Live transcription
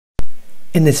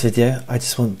In this video, I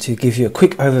just want to give you a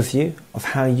quick overview of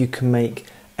how you can make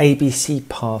ABC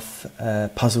path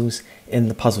puzzles in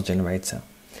the puzzle generator.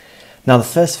 Now, the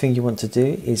first thing you want to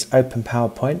do is open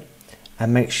PowerPoint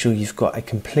and make sure you've got a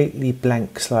completely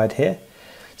blank slide here.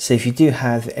 So if you do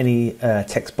have any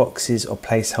text boxes or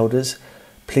placeholders,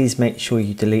 please make sure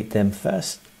you delete them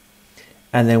first.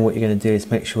 And then what you're going to do is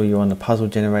make sure you're on the puzzle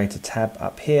generator tab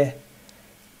up here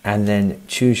and then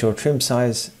choose your trim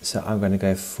size. So I'm going to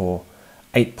go for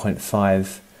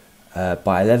 8.5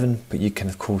 by 11, but you can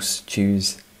of course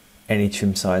choose any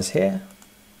trim size here.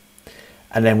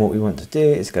 And then what we want to do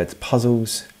is go to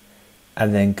puzzles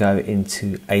and then go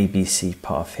into ABC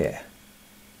path here.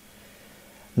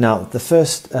 Now the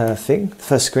first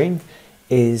screen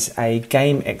is a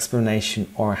game explanation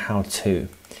or a how-to.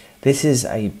 This is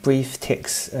a brief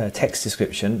text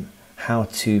description how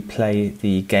to play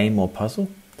the game or puzzle.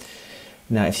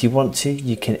 Now if you want to,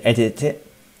 you can edit it.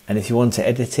 And if you want to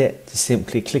edit it, just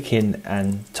simply click in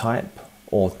and type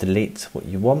or delete what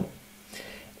you want.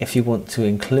 If you want to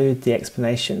include the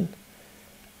explanation,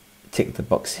 tick the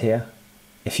box here.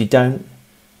 If you don't,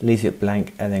 leave it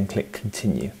blank and then click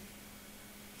continue.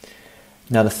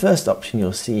 Now the first option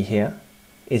you'll see here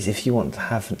is if you want to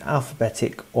have an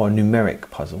alphabetic or numeric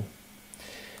puzzle.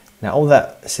 Now all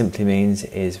that simply means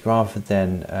is rather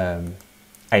than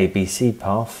ABC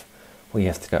path, where you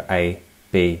have to go A,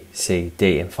 B, C,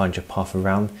 D and find your path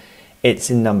around, it's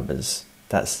in numbers.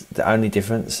 That's the only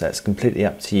difference, so it's completely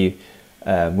up to you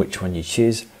which one you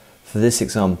choose. For this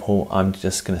example, I'm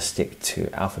just going to stick to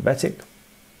alphabetic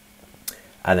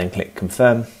and then click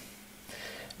confirm.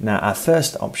 Now our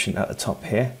first option at the top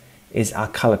here is our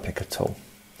colour picker tool,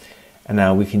 and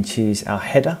now we can choose our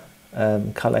header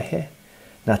colour here.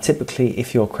 Now typically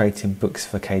if you're creating books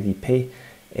for KDP,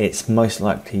 it's most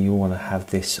likely you want to have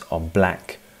this on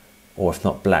black, or if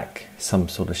not black, some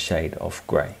sort of shade of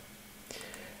grey.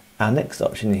 Our next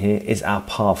option here is our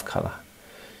path colour.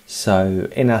 So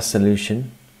in our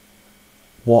solution,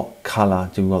 what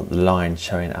colour do we want the line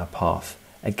showing our path?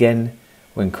 Again,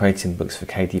 when creating books for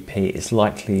KDP, it's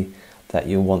likely that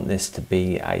you'll want this to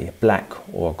be a black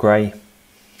or a grey.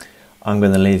 I'm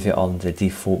going to leave it on the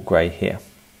default grey here.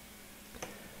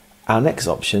 Our next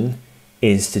option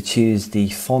is to choose the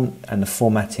font and the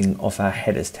formatting of our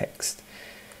headers text.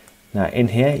 Now in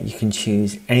here you can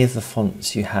choose any of the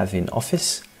fonts you have in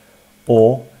Office,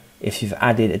 or if you've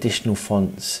added additional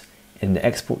fonts in the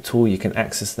export tool, you can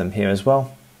access them here as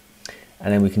well.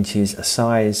 And then we can choose a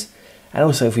size, and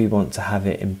also if we want to have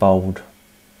it in bold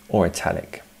or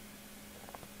italic.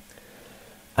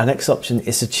 Our next option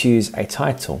is to choose a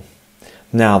title.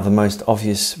 Now the most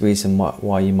obvious reason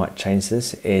why you might change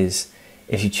this is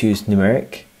if you choose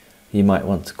numeric, you might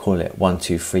want to call it 1,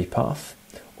 2, 3 path.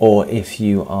 Or if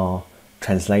you are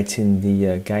translating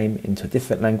the game into a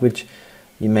different language,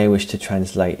 you may wish to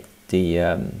translate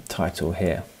the title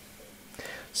here.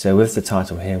 So with the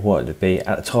title here, what would it be?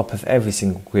 At the top of every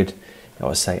single grid, it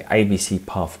will say ABC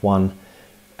path 1,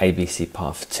 ABC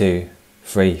path 2,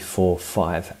 3, 4,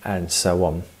 5, and so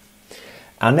on.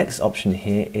 Our next option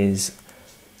here is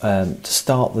to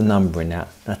start the numbering out.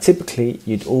 Now typically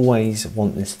you'd always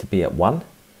want this to be at 1.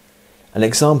 An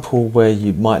example where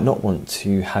you might not want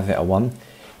to have it at 1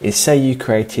 is, say you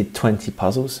created 20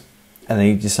 puzzles and then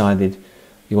you decided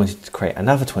you wanted to create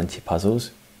another 20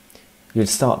 puzzles. You'd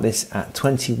start this at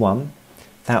 21.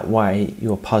 That way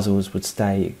your puzzles would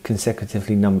stay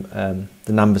consecutively, the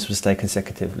numbers would stay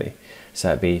consecutively.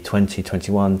 So it'd be 20,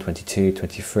 21, 22,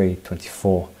 23,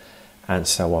 24 and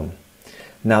so on.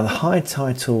 Now the hide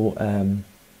title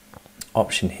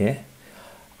option here,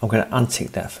 I'm going to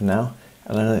untick that for now.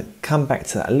 And I'm going to come back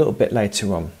to that a little bit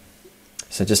later on.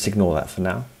 So just ignore that for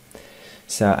now.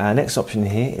 So our next option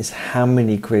here is how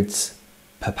many grids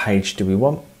per page do we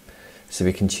want. So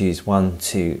we can choose 1,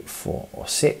 2, 4 or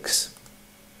 6.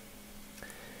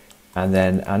 And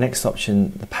then our next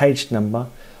option, the page number,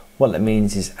 what that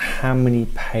means is how many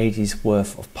pages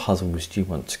worth of puzzles do you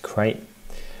want to create.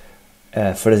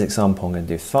 For this example, I'm going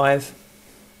to do 5.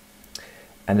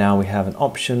 And now we have an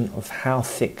option of how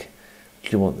thick do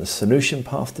you want the solution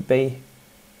path to be.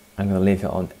 I'm going to leave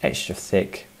it on extra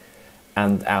thick.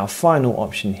 And our final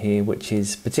option here, which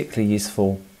is particularly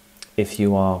useful if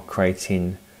you are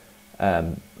creating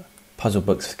puzzle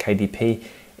books for KDP,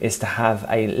 is to have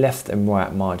a left and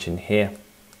right margin here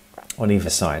on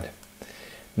either side.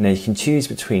 Now you can choose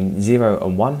between 0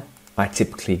 and 1. I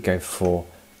typically go for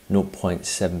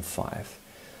 0.75.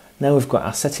 Now we've got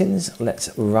our settings, let's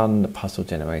run the puzzle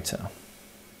generator.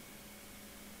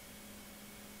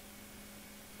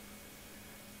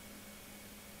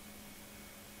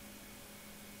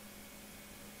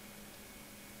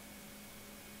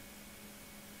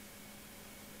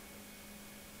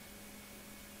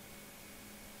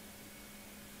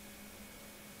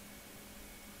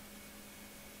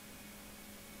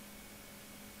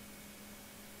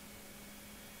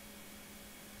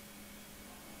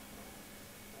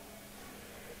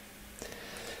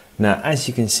 Now, as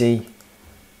you can see,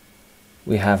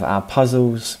 we have our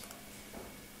puzzles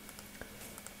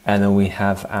and then we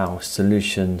have our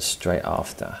solutions straight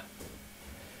after.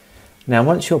 Now,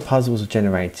 once your puzzles are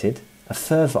generated, a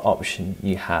further option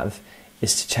you have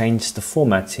is to change the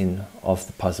formatting of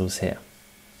the puzzles here.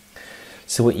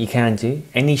 So what you can do,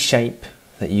 any shape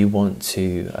that you want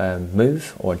to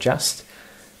move or adjust,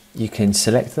 you can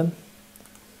select them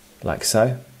like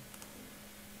so.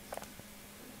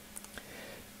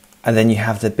 And then you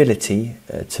have the ability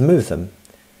to move them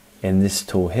in this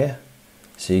tool here.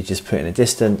 So you just put in a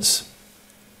distance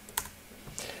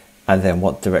and then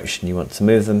what direction you want to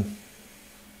move them.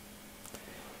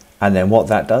 And then what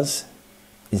that does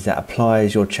is that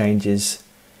applies your changes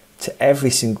to every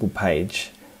single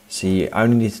page. So you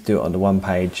only need to do it on the one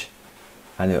page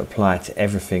and it will apply to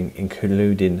everything,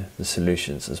 including the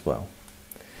solutions as well.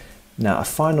 Now, a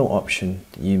final option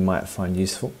that you might find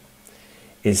useful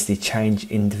is the change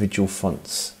individual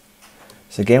fonts.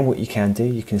 So again, what you can do,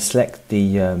 you can select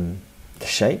the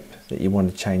shape that you want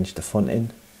to change the font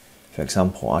in. For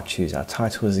example, I'll choose our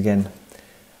titles again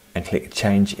and click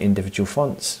change individual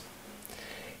fonts.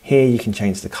 Here you can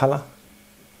change the color,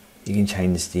 you can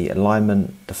change the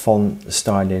alignment, the font, the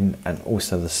styling, and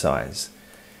also the size.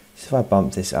 So if I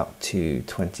bump this up to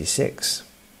 26,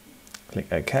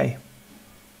 click OK.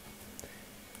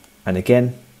 And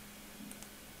again,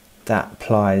 that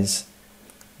applies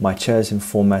my chosen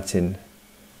formatting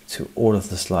to all of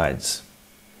the slides.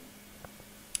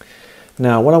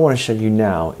 Now, what I want to show you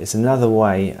now is another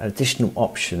way, an additional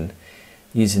option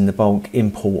using the bulk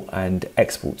import and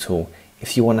export tool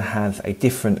if you want to have a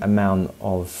different amount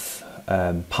of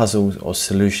puzzles or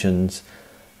solutions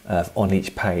on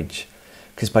each page.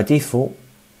 Because by default,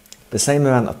 the same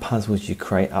amount of puzzles you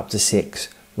create, up to 6,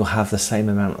 will have the same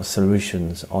amount of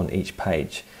solutions on each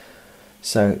page.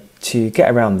 So to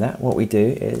get around that, what we do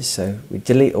is, so we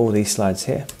delete all these slides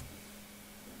here,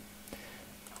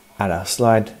 add our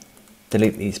slide,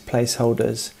 delete these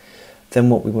placeholders. Then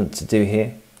what we want to do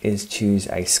here is choose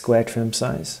a square trim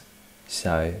size.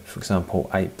 So for example,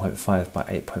 8.5 by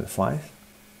 8.5.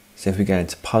 So if we go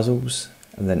into puzzles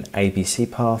and then ABC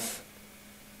path,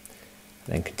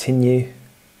 then continue,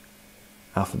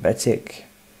 alphabetic,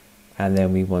 and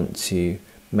then we want to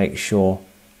make sure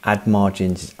add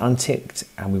margins is unticked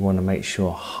and we want to make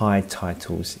sure hide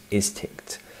titles is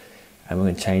ticked. And we're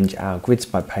going to change our grids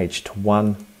by page to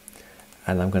 1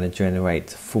 and I'm going to generate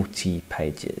 40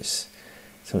 pages.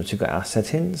 So once we've got our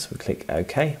settings, we click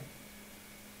OK.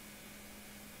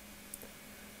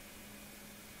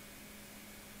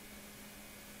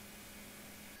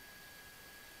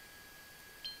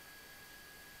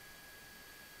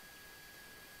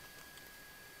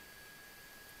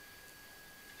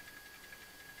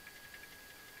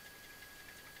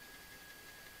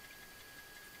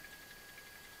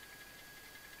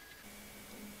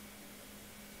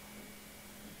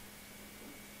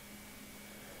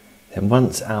 Then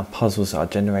once our puzzles are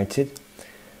generated,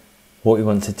 what we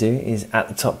want to do is at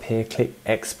the top here, click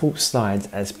Export Slides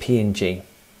as PNG.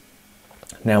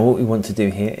 Now what we want to do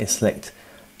here is select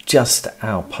just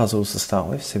our puzzles to start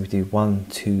with. So we do 1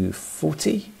 to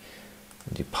 40,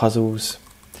 we do puzzles,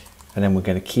 and then we're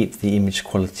going to keep the image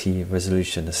quality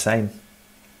resolution the same.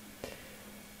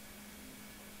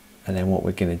 And then what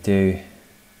we're going to do,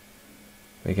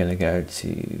 we're going to go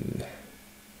to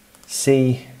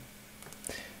C,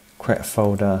 create a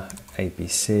folder,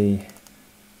 ABC,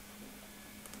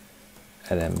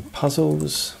 and then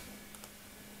puzzles.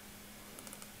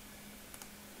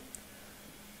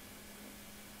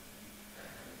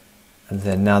 And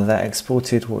then now that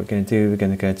exported, what we're going to do, we're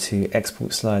going to go to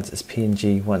export slides as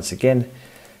PNG once again.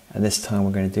 And this time we're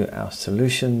going to do our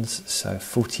solutions. So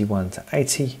 41 to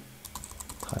 80.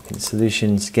 Type in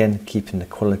solutions again, keeping the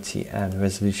quality and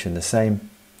resolution the same.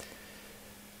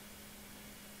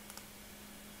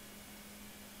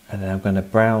 And then I'm going to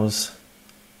browse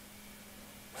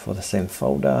for the same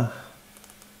folder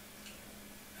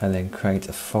and then create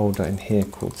a folder in here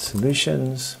called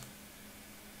solutions.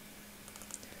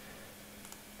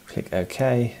 Click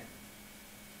OK.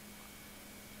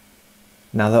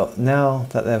 Now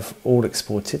that they've all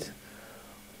exported,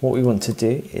 what we want to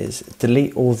do is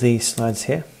delete all these slides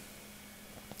here.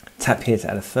 Tap here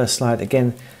to add a first slide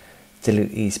again,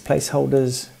 delete these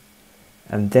placeholders,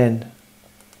 and then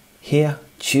here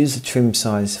choose the trim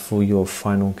size for your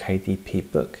final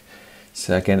KDP book.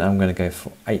 So again, I'm going to go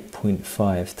for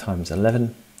 8.5 times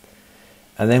 11.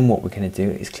 And then what we're going to do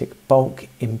is click bulk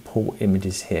import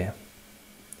images here.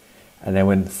 And then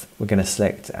we're going to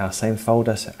select our same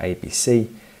folder, so ABC,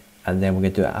 and then we're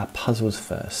going to do our puzzles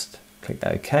first. Click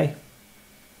OK.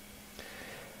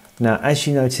 Now, as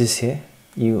you notice here,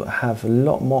 you have a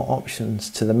lot more options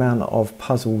to the amount of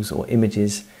puzzles or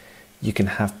images you can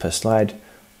have per slide,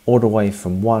 all the way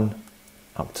from 1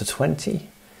 up to 20.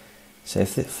 So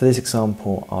for this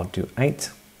example, I'll do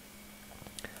 8.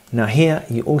 Now here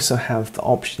you also have the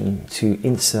option to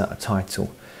insert a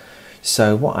title.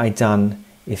 So what I done,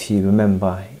 if you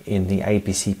remember, in the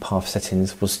ABC path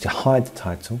settings was to hide the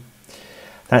title.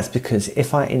 That's because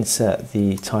if I insert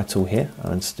the title here,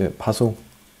 and just do it puzzle,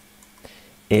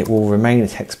 it will remain a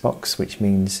text box, which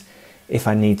means if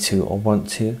I need to or want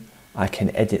to, I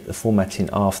can edit the formatting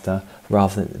after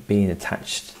rather than being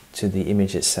attached to the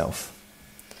image itself.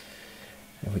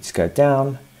 If we just go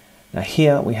down, now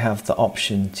here we have the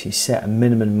option to set a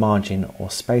minimum margin or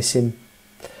spacing.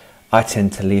 I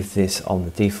tend to leave this on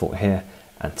the default here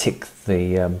and tick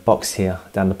the box here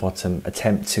down the bottom,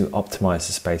 attempt to optimize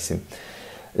the spacing.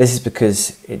 This is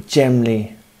because it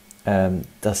generally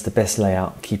does the best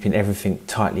layout, keeping everything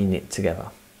tightly knit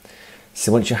together.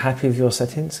 So once you're happy with your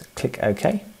settings, click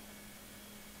OK.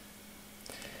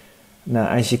 Now,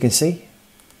 as you can see,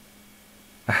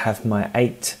 I have my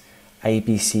 8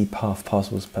 ABC path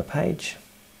puzzles per page.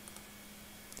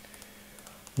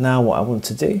 Now what I want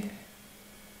to do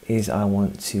is I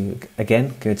want to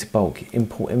again go to bulk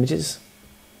import images,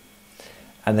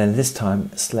 and then this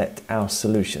time select our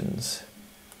solutions.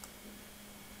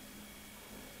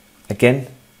 Again,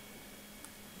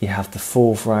 you have the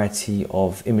full variety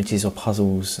of images or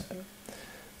puzzles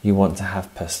you want to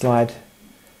have per slide.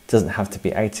 It doesn't have to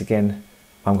be 8 again.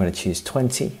 I'm going to choose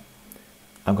 20.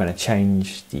 I'm going to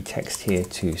change the text here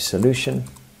to solution,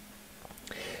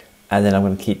 and then I'm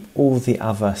going to keep all the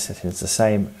other settings the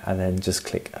same, and then just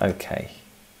click OK.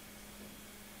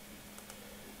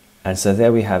 And so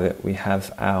there we have it. We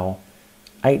have our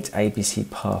 8 ABC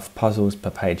path puzzles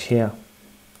per page here,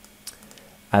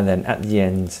 and then at the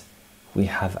end we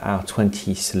have our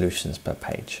 20 solutions per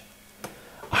page.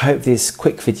 I hope this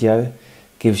quick video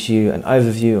gives you an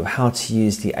overview of how to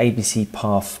use the ABC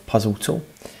path puzzle tool.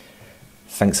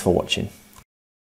 Thanks for watching.